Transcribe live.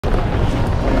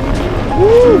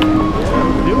Woo! Yeah,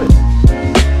 let's do it.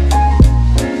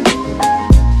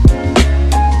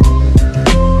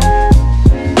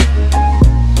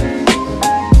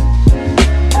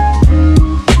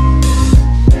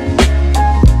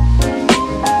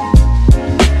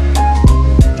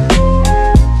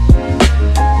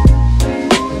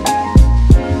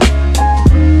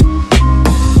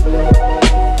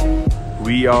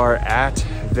 We are at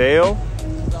Vail.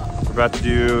 We're about to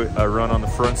do a run on the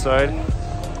front side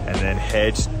and then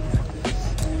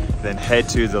head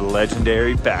to the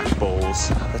legendary back bowls.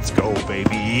 Let's go,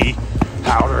 baby.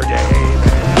 Powder day.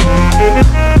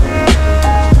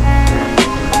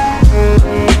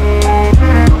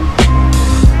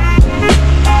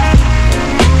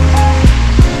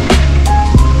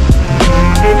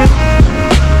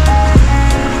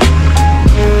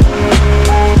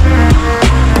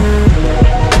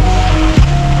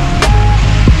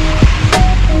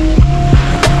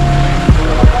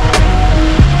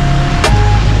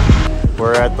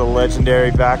 We're at the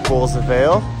legendary back bowls of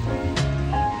Vail.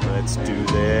 Let's do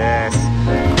this.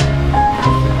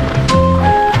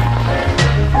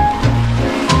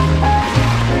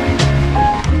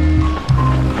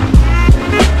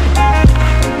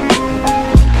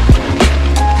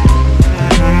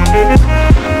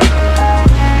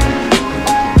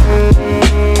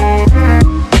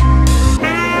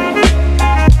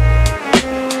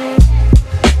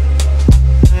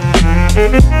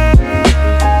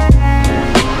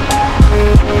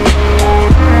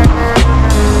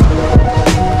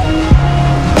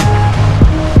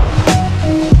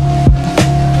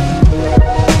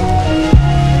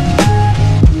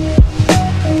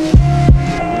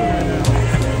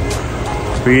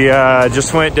 We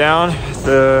just went down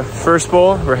the first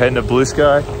bowl. We're heading to Blue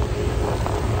Sky.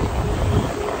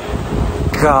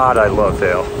 God, I love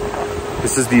Vail.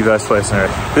 This is the best place on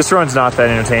earth. This run's not that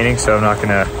entertaining, so I'm not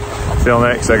gonna film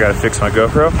it because I gotta fix my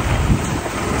GoPro.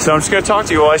 So I'm just gonna talk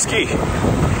to you while I ski.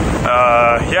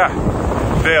 Yeah,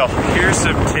 Vail. Here's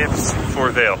some tips for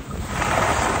Vail.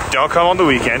 Don't come on the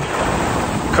weekend.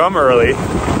 Come early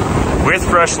with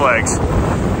fresh legs.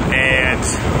 And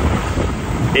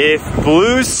if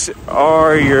blues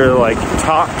are your like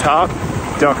top,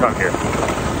 don't come here.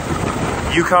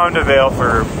 You come to Vail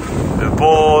for the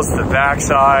bulls, the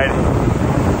backside,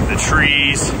 the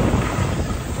trees.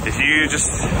 If you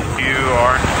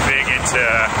aren't big into,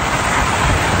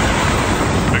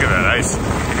 look at that ice.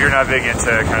 If you're not big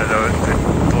into kind of the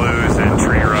blues and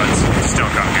tree runs, just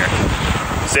don't come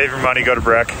here. Save your money, go to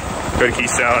Breck, go to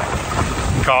Keystone,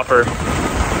 Copper.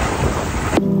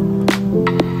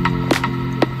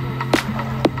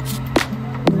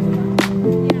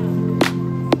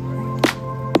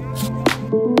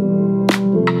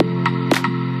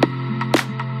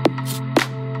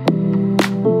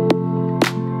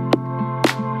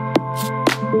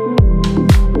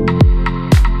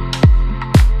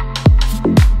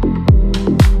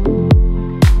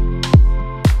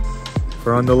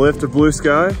 We're on the lift of Blue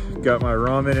Sky. Got my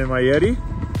ramen and my Yeti.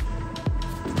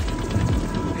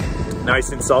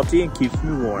 Nice and salty and keeps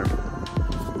me warm.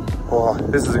 Oh,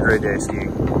 this is a great day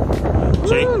skiing.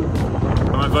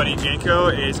 My buddy Janko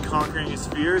is conquering his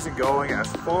fears and going as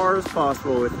far as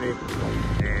possible with me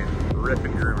and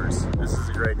ripping groomers. This is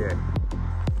a great day.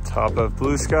 Top of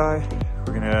Blue Sky.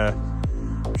 We're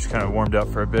just kind of warmed up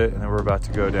for a bit and then we're about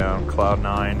to go down Cloud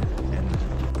 9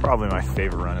 and probably my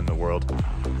favorite run in the world.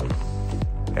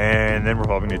 And then we're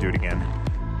probably gonna do it again.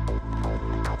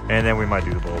 And then we might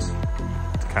do the bulls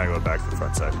to kind of go back to the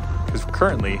front side. Because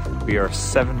currently we are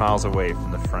 7 miles away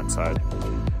from the front side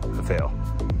of the Vail.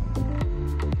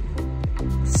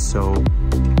 So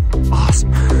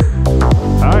awesome.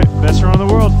 All right, best run in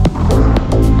the world.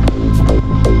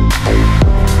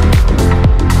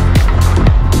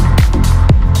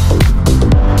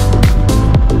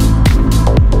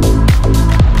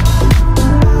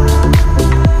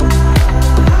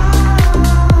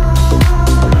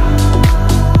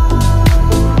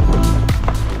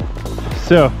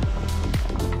 So,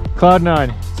 Cloud 9,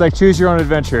 it's like choose your own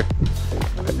adventure.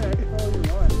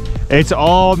 It's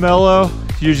all mellow.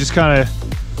 You're just kind of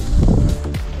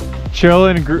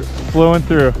chilling and flowing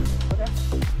through. Okay.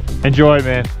 Enjoy it,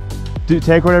 man.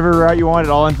 Take whatever route you want.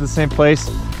 It all ends in the same place,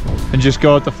 and just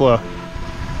go with the flow.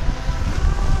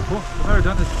 Cool. I've never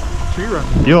done this tree run.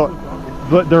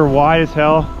 But they're wide as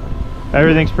hell.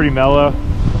 Everything's pretty mellow.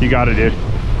 You got it, dude.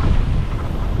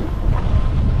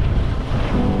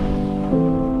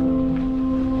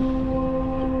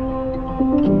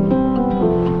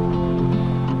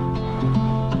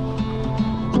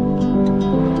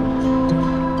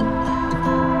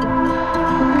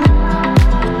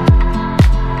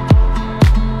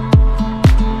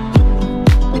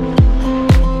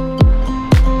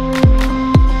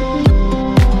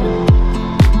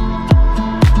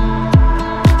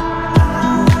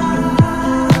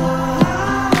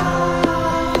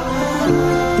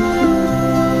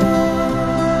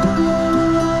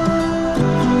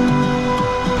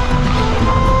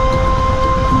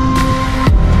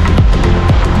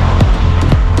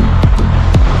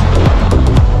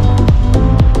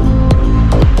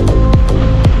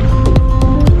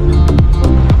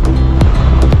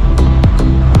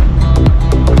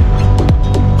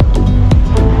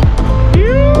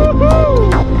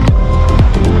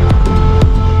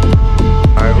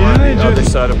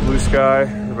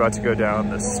 about to go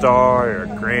down the Star or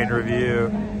Grand Review.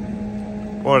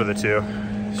 One of the two.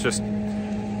 It's just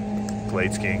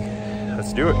blade skiing.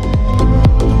 Let's do it.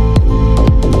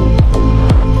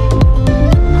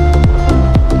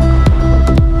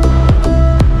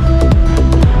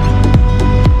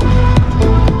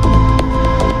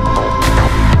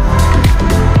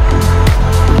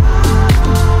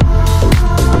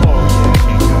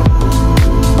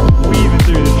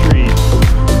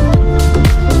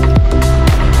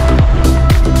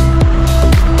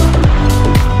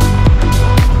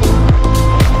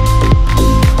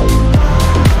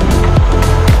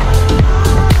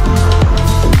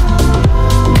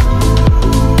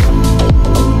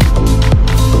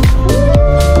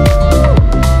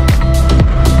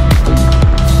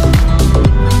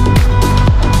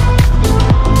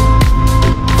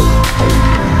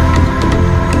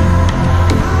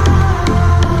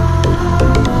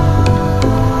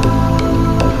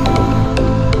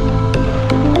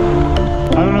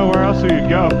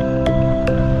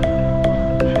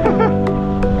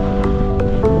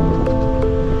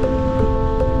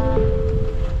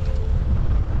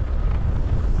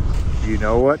 You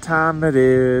know what time it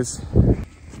is.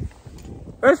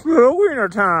 It's little winter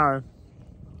time.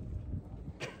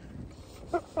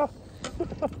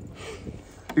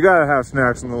 You gotta have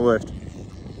snacks on the list.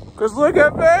 Cause look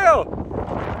at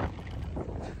Vail.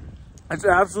 It's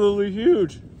absolutely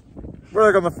huge. We're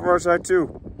like on the far side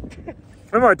too.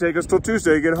 It might take us till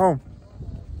Tuesday to get home.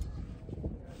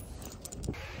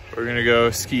 We're gonna go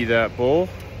ski that bowl.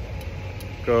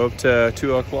 Go up to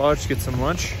 2 Elk Lodge, get some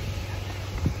lunch.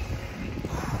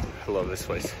 I love this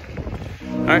place.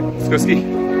 All right, let's go ski.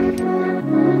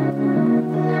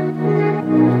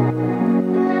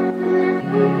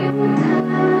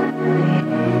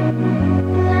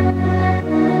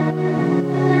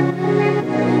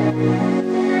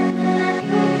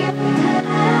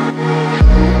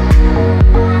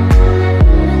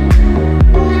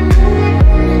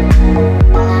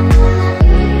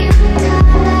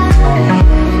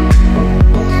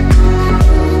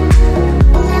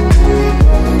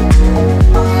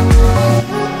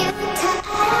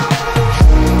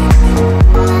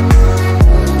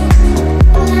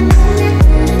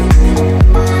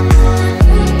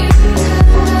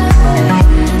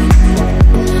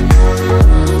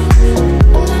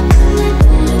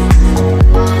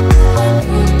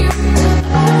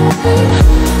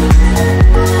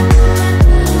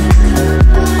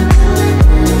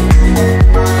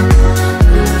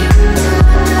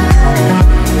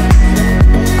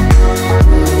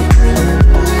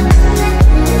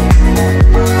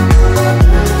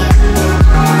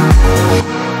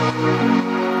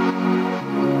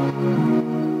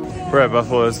 We're at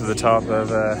Buffalo's to the top of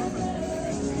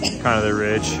kind of the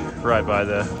ridge, right by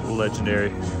the legendary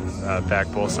back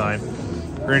pole sign.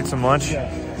 We're gonna eat some lunch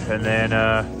and then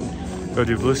go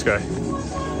do Blue Sky.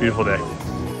 Beautiful day.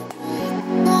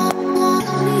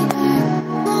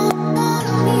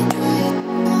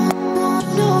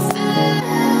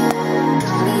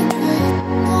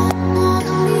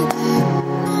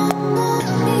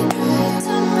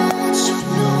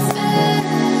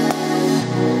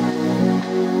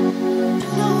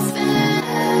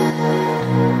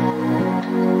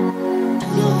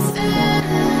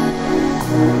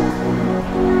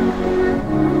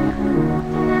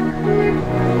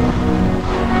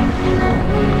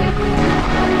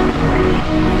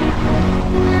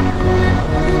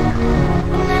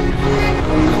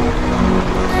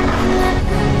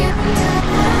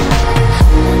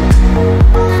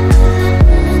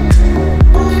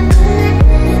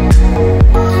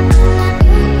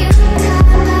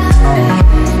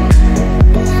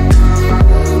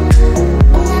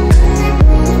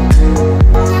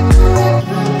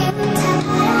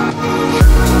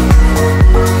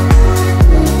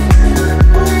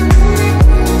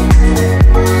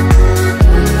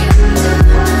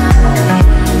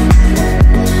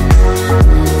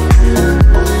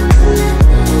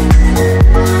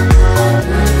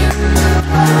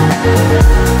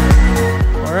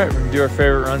 Do our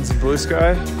favorite runs in Blue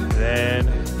Sky, then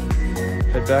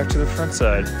head back to the front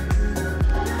side.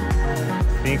 I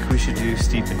think we should do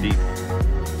steep and deep.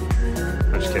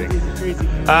 I'm just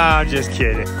kidding. I'm just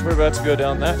kidding. We're about to go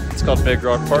down that. It's called Big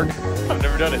Rock Park. I've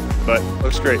never done it, but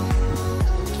looks great.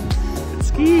 Let's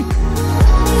ski.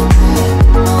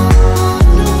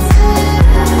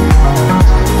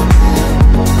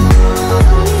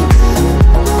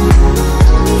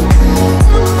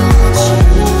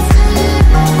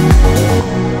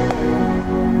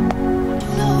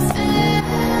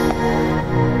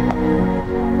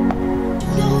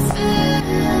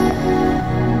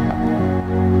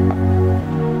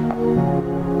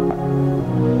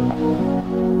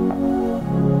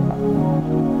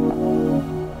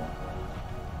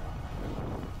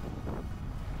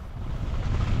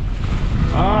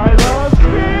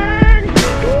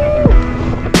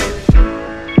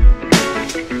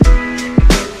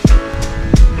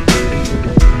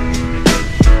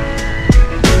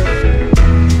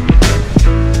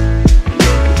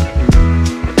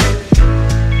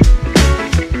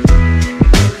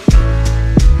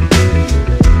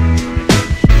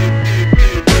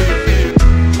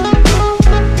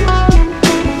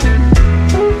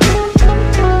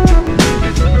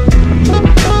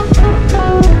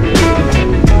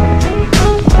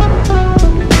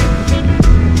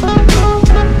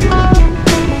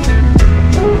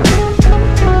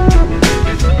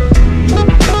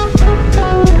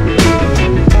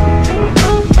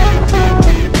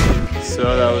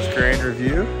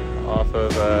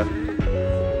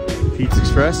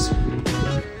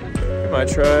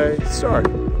 might try the star.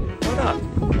 Why not?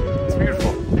 It's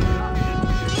beautiful.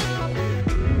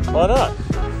 Why not?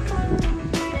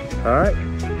 All right,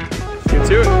 let's get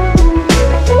to it.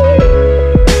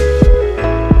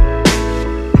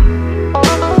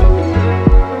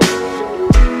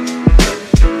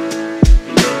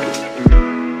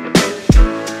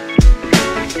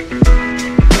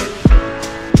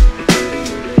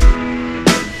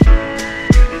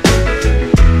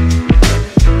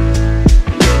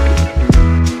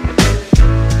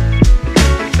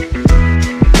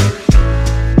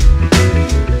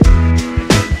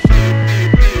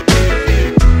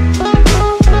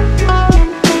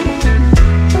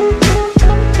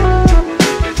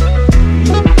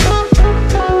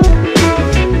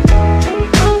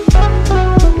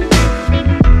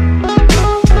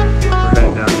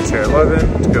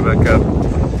 To go back up,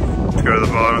 to go to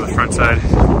the bottom of the front side.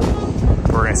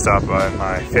 We're gonna stop by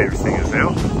my favorite thing in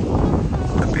Vail,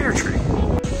 the Bear Tree.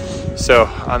 So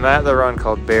I'm at the run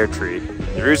called Bear Tree.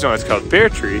 The reason why it's called Bear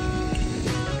Tree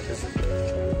is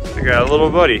I got a little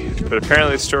buddy, but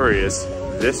apparently the story is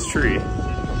this tree,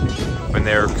 when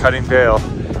they were cutting Vail,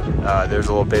 there was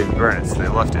a little baby burn it, so they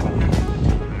left it.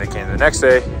 And they came the next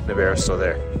day, the bear was still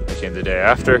there. They came the day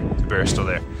after, the bear was still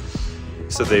there.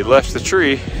 So they left the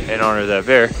tree in honor of that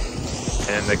bear,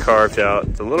 and they carved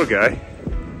out the little guy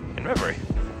in memory.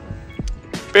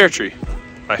 Bear Tree,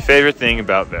 my favorite thing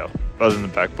about Vail, other than the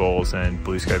back bowls and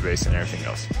Blue Sky Basin and everything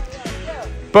else.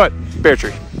 But Bear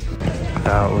Tree.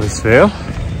 That was Vail.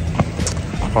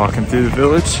 Walking through the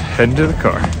village, heading to the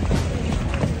car.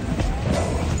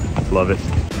 Love it.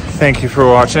 Thank you for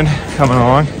watching, coming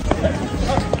along.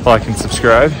 Like and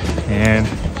subscribe, and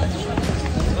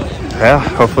yeah,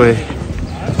 hopefully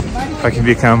I can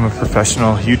become a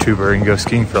professional YouTuber and go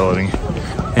skiing for a living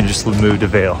and just move to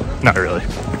Vail. Not really.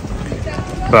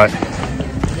 But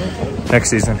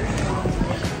next season,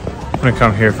 I'm gonna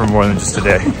come here for more than just a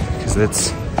day because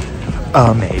it's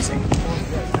amazing.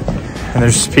 And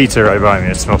there's pizza right by me.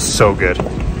 It smells so good. All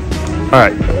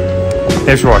right,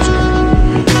 thanks for watching.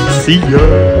 See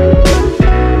ya.